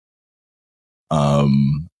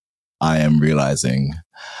I am realizing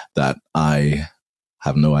that I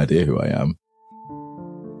have no idea who I am.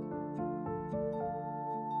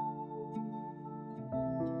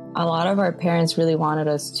 A lot of our parents really wanted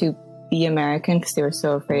us to be American because they were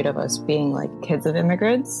so afraid of us being like kids of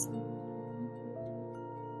immigrants.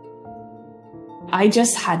 I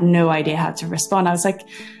just had no idea how to respond. I was like,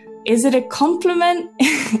 is it a compliment?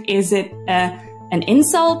 Is it an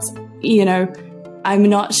insult? You know, I'm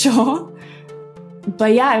not sure.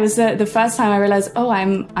 But yeah, it was the first time I realized, oh,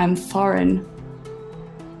 I'm foreign.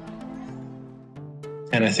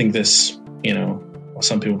 And I think this, you know, what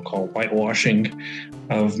some people call whitewashing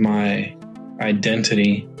of my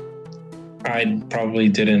identity, I probably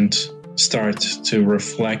didn't start to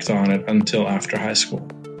reflect on it until after high school.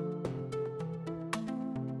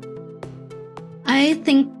 I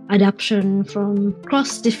think adoption from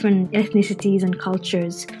across different ethnicities and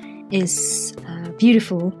cultures is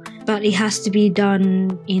beautiful, but it has to be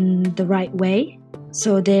done in the right way.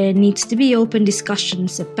 So there needs to be open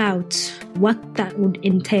discussions about what that would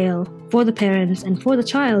entail for the parents and for the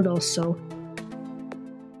child also.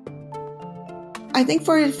 I think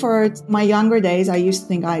for my younger days, I used to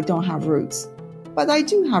think I don't have roots. But I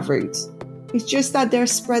do have roots. It's just that they're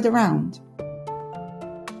spread around.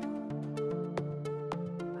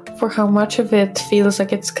 For how much of it feels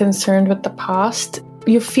like it's concerned with the past,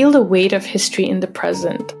 you feel the weight of history in the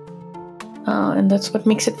present. And that's what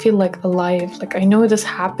makes it feel like alive. Like, I know this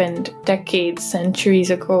happened decades, centuries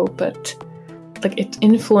ago, but like it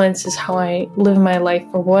influences how I live my life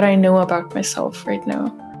or what I know about myself right now.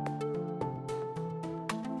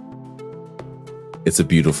 It's a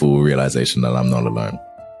beautiful realization that I'm not alone.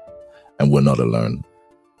 And we're not alone.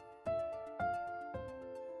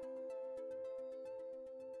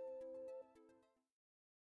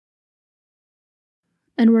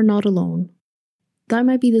 And we're not alone. That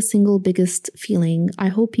might be the single biggest feeling I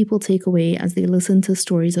hope people take away as they listen to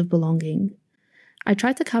stories of belonging. I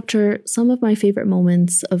tried to capture some of my favorite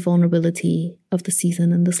moments of vulnerability of the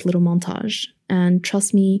season in this little montage, and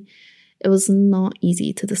trust me, it was not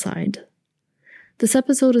easy to decide. This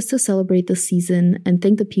episode is to celebrate this season and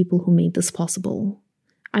thank the people who made this possible.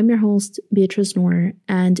 I'm your host, Beatrice Noor,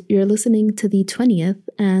 and you're listening to the 20th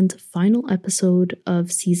and final episode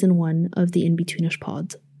of Season 1 of the In-Betweenish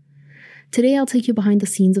pod. Today I'll take you behind the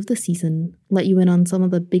scenes of the season, let you in on some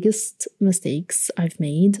of the biggest mistakes I've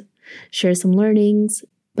made, share some learnings,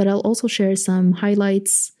 but I'll also share some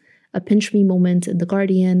highlights, a pinch me moment in The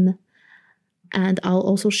Guardian, and I'll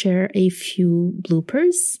also share a few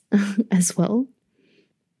bloopers as well.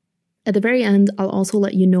 At the very end, I'll also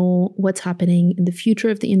let you know what's happening in the future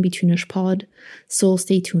of the In-Betweenish pod, so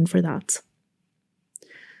stay tuned for that.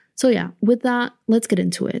 So yeah, with that, let's get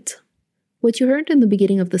into it. What you heard in the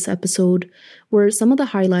beginning of this episode were some of the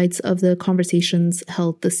highlights of the conversations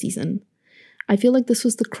held this season. I feel like this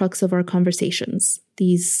was the crux of our conversations,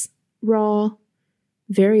 these raw,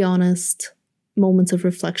 very honest moments of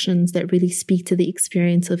reflections that really speak to the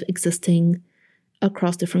experience of existing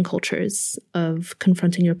across different cultures, of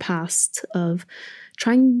confronting your past, of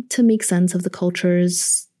trying to make sense of the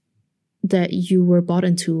cultures that you were bought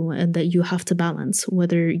into and that you have to balance,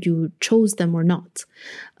 whether you chose them or not,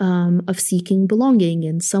 of seeking belonging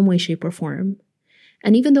in some way, shape, or form.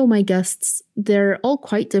 And even though my guests, they're all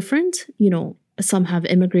quite different, you know, some have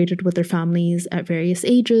immigrated with their families at various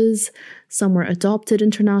ages, some were adopted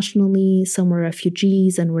internationally, some were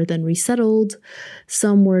refugees and were then resettled,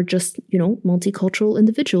 some were just, you know, multicultural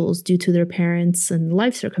individuals due to their parents and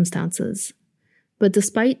life circumstances. But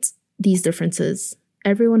despite these differences,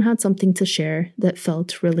 everyone had something to share that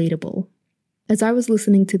felt relatable. As I was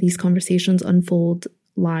listening to these conversations unfold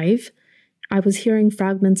live, I was hearing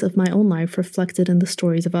fragments of my own life reflected in the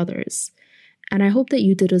stories of others. And I hope that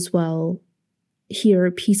you did as well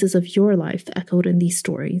hear pieces of your life echoed in these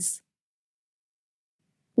stories.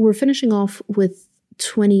 We're finishing off with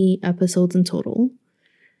 20 episodes in total.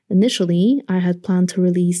 Initially, I had planned to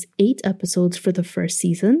release 8 episodes for the first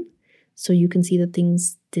season, so you can see that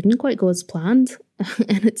things didn't quite go as planned,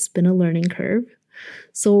 and it's been a learning curve.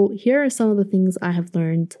 So here are some of the things I have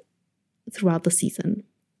learned throughout the season.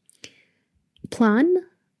 Plan,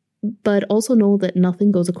 but also know that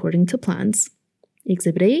nothing goes according to plans.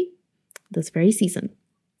 Exhibit A, this very season.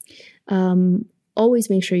 Always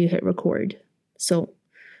make sure you hit record. So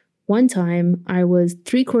one time I was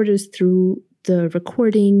 3/4 through the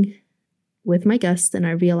recording with my guest and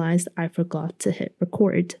I realized I forgot to hit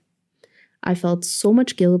record. I felt so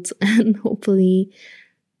much guilt and hopefully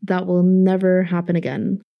that will never happen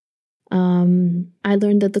again. I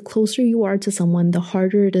learned that the closer you are to someone, the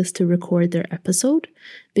harder it is to record their episode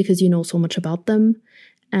because you know so much about them.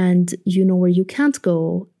 and you know where you can't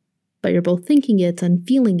go, but you're both thinking it and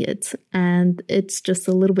feeling it, and it's just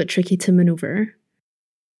a little bit tricky to maneuver.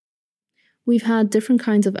 We've had different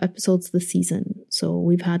kinds of episodes this season. So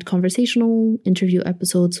we've had conversational interview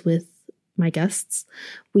episodes with my guests.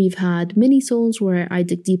 We've had mini-sodes where I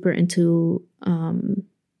dig deeper into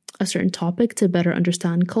a certain topic to better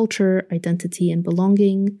understand culture, identity, and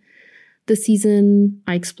belonging. This season,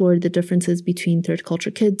 I explored the differences between third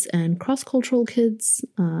culture kids and cross-cultural kids.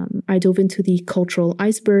 I dove into the cultural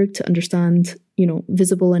iceberg to understand,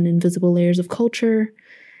 visible and invisible layers of culture.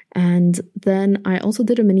 And then I also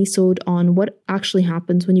did a mini-sode on what actually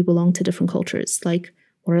happens when you belong to different cultures. Like,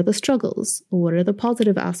 what are the struggles? What are the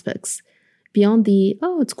positive aspects? Beyond the,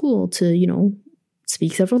 it's cool to,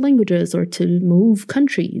 speak several languages or to move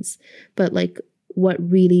countries. But like, what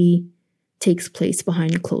really takes place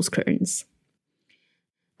behind closed curtains.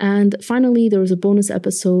 And finally, there was a bonus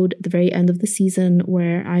episode at the very end of the season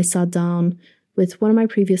where I sat down with one of my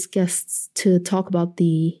previous guests to talk about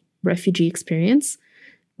the refugee experience,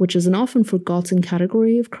 which is an often forgotten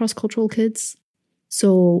category of cross-cultural kids.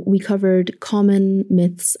 So we covered common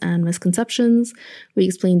myths and misconceptions. We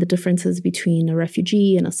explained the differences between a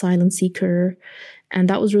refugee and asylum seeker. And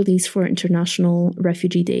that was released for International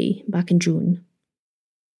Refugee Day back in June.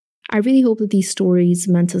 I really hope that these stories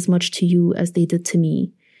meant as much to you as they did to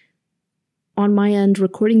me. On my end,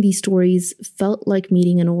 recording these stories felt like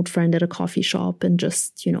meeting an old friend at a coffee shop and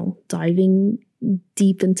just, diving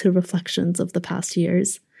deep into reflections of the past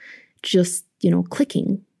years. Just,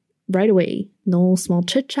 clicking right away. No small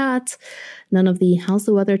chit chat, none of the how's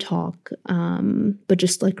the weather talk, but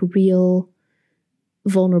just like real,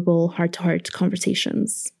 vulnerable, heart-to-heart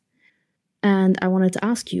conversations. And I wanted to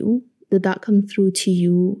ask you, did that come through to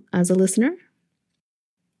you as a listener?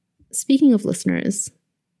 Speaking of listeners,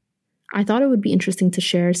 I thought it would be interesting to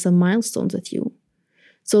share some milestones with you.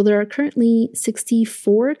 So there are currently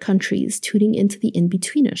 64 countries tuning into the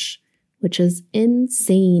In-Betweenish, which is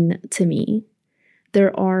insane to me.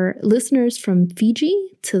 There are listeners from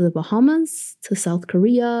Fiji to the Bahamas to South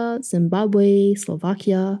Korea, Zimbabwe,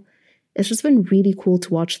 Slovakia. It's just been really cool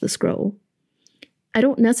to watch this grow. I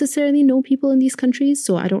don't necessarily know people in these countries,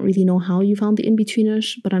 so I don't really know how you found the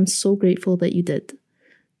In-Betweenish, but I'm so grateful that you did.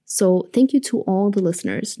 So thank you to all the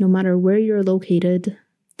listeners, no matter where you're located.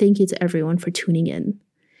 Thank you to everyone for tuning in.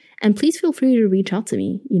 And please feel free to reach out to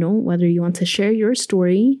me, whether you want to share your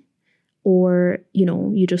story or,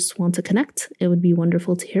 you just want to connect. It would be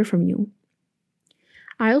wonderful to hear from you.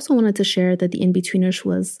 I also wanted to share that the In-Betweenish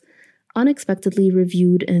was unexpectedly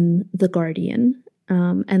reviewed in The Guardian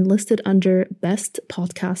and listed under Best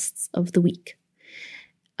Podcasts of the Week.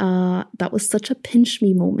 That was such a pinch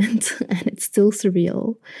me moment, and it's still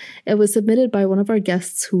surreal. It was submitted by one of our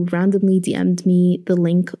guests who randomly DM'd me the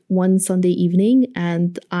link one Sunday evening,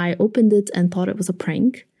 and I opened it and thought it was a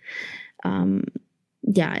prank.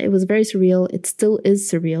 It was very surreal. It still is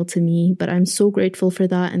surreal to me, but I'm so grateful for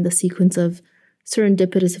that and the sequence of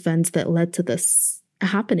serendipitous events that led to this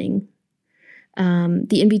happening.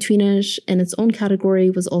 The In-Betweenish in its own category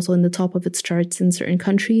was also in the top of its charts in certain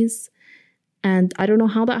countries. And I don't know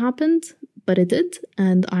how that happened, but it did.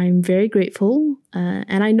 And I'm very grateful.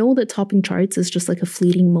 And I know that topping charts is just like a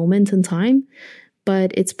fleeting moment in time,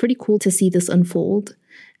 but it's pretty cool to see this unfold.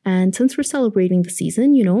 And since we're celebrating the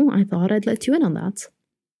season, I thought I'd let you in on that.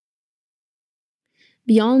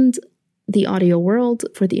 Beyond the audio world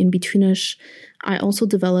for the In-Betweenish, I also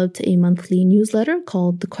developed a monthly newsletter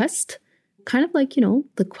called The Quest, kind of like,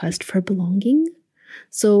 the quest for belonging.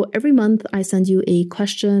 So every month I send you a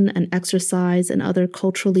question, an exercise, and other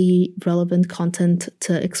culturally relevant content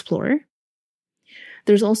to explore.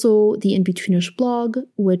 There's also the In-Betweenish blog,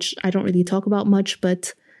 which I don't really talk about much,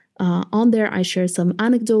 but on there I share some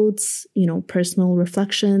anecdotes, personal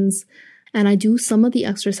reflections, and I do some of the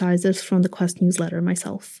exercises from the Quest newsletter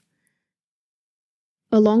myself.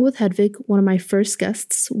 Along with Hedvig, one of my first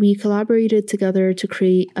guests, we collaborated together to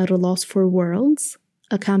create At a Loss for Worlds,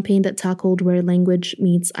 a campaign that tackled where language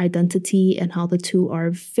meets identity and how the two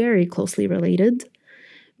are very closely related.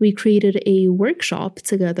 We created a workshop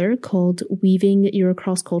together called Weaving Your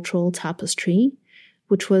Cross-Cultural Tapestry,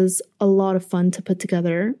 which was a lot of fun to put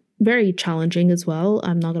together. Very challenging as well,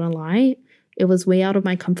 I'm not gonna lie. It was way out of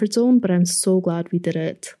my comfort zone, but I'm so glad we did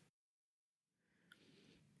it.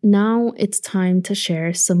 Now it's time to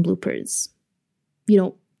share some bloopers.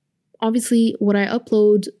 Obviously what I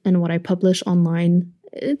upload and what I publish online,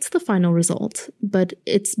 it's the final result, but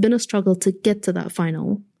it's been a struggle to get to that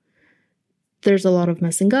final. There's a lot of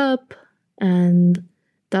messing up, and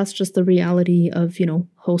that's just the reality of,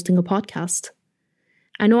 hosting a podcast.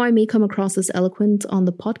 I know I may come across as eloquent on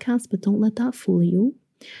the podcast, but don't let that fool you.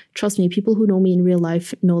 Trust me, people who know me in real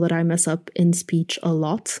life know that I mess up in speech a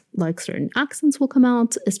lot. Like certain accents will come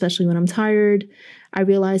out, especially when I'm tired. I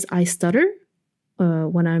realize I stutter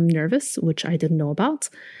when I'm nervous, which I didn't know about.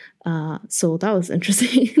 So that was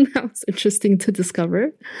interesting. That was interesting to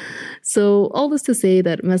discover. So all this to say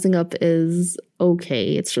that messing up is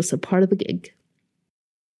okay. It's just a part of the gig.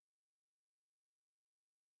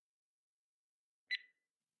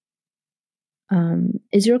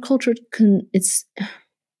 Is your culture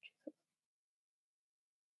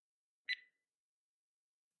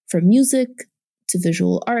from music to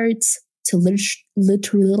visual arts to literal.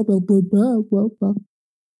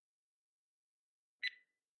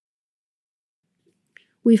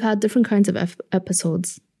 We've had different kinds of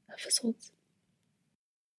episodes.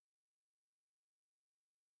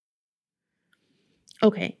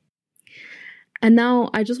 Okay. And now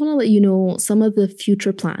I just want to let you know some of the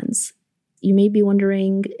future plans. You may be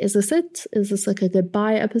wondering, is this it? Is this like a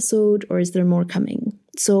goodbye episode, or is there more coming?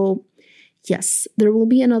 So yes, there will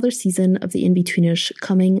be another season of the In-Betweenish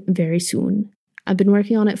coming very soon. I've been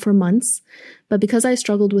working on it for months, but because I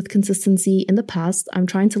struggled with consistency in the past, I'm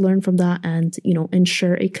trying to learn from that and,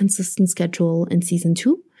 ensure a consistent schedule in season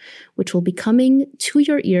 2, which will be coming to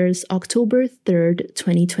your ears October 3rd,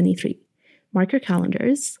 2023. Mark your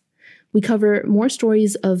calendars. We cover more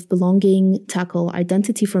stories of belonging, tackle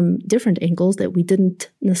identity from different angles that we didn't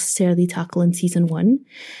necessarily tackle in season 1,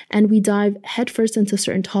 and we dive headfirst into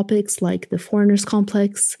certain topics like the foreigners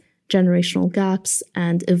complex, generational gaps,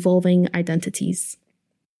 and evolving identities.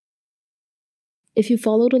 If you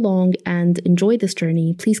followed along and enjoyed this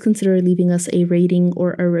journey, please consider leaving us a rating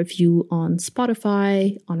or a review on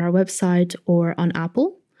Spotify, on our website, or on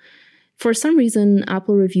Apple. For some reason,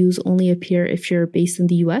 Apple reviews only appear if you're based in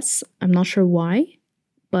the US. I'm not sure why,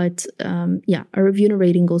 but a review and a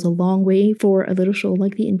rating goes a long way for a little show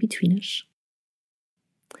like the In-Betweenish.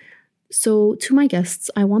 So to my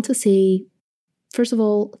guests, I want to say, first of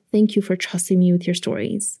all, thank you for trusting me with your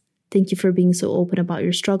stories. Thank you for being so open about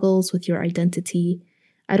your struggles with your identity.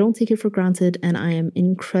 I don't take it for granted, and I am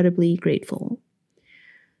incredibly grateful.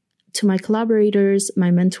 To my collaborators,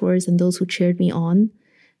 my mentors, and those who cheered me on,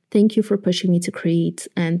 thank you for pushing me to create,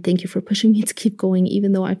 and thank you for pushing me to keep going,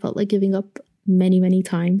 even though I felt like giving up many, many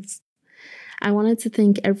times. I wanted to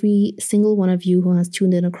thank every single one of you who has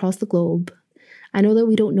tuned in across the globe. I know that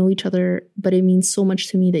we don't know each other, but it means so much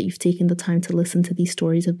to me that you've taken the time to listen to these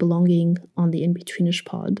stories of belonging on the In-Betweenish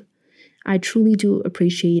pod. I truly do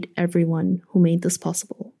appreciate everyone who made this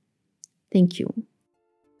possible. Thank you.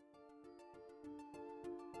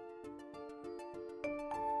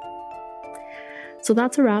 So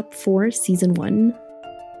that's a wrap for season 1.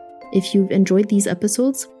 If you've enjoyed these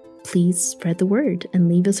episodes, please spread the word and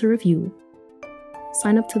leave us a review.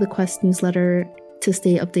 Sign up to the Quest newsletter to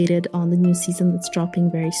stay updated on the new season that's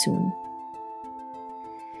dropping very soon.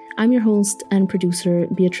 I'm your host and producer,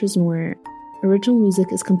 Beatrice Noor. Original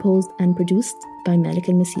music is composed and produced by Malik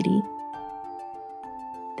El Masiri.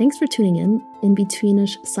 Thanks for tuning in.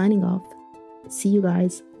 In-Betweenish signing off. See you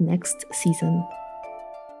guys next season.